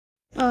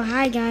Oh,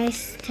 hi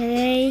guys.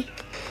 Today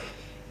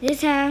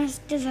this has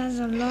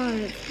a lot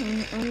of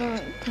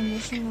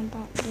conversation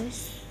about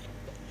this.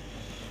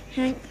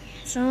 And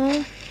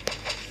so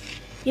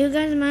you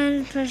guys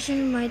might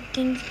question my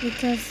things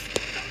because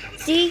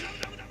see,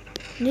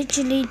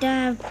 literally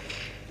the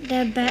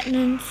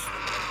buttons.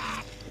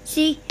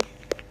 See,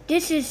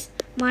 this is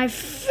my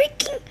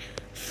freaking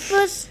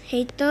first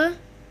hater,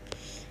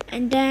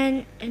 and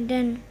then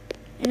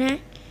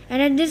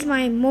this is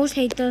my most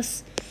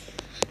haters.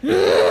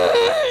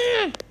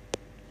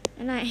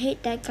 And I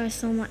hate that guy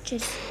so much.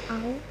 It's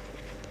ow.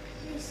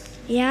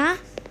 Yeah.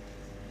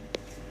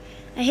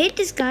 I hate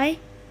this guy.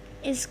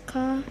 It's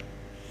called.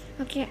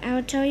 Okay,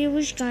 I'll tell you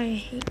which guy I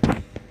hate.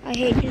 I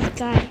hate this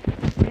guy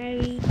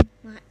very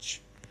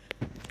much.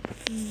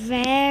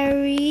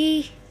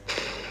 Very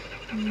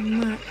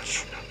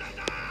much.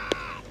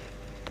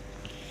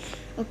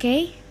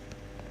 Okay.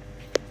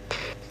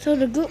 So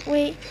the good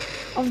way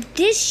of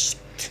this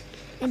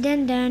and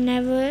then they're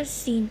never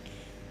seen.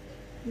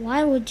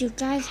 Why would you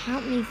guys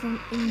help me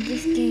in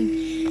this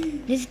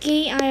game? This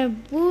game I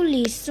am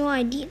bullied, so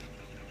I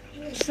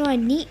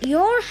need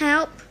your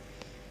help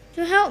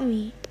to help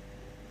me.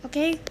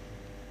 Okay?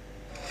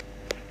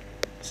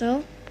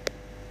 So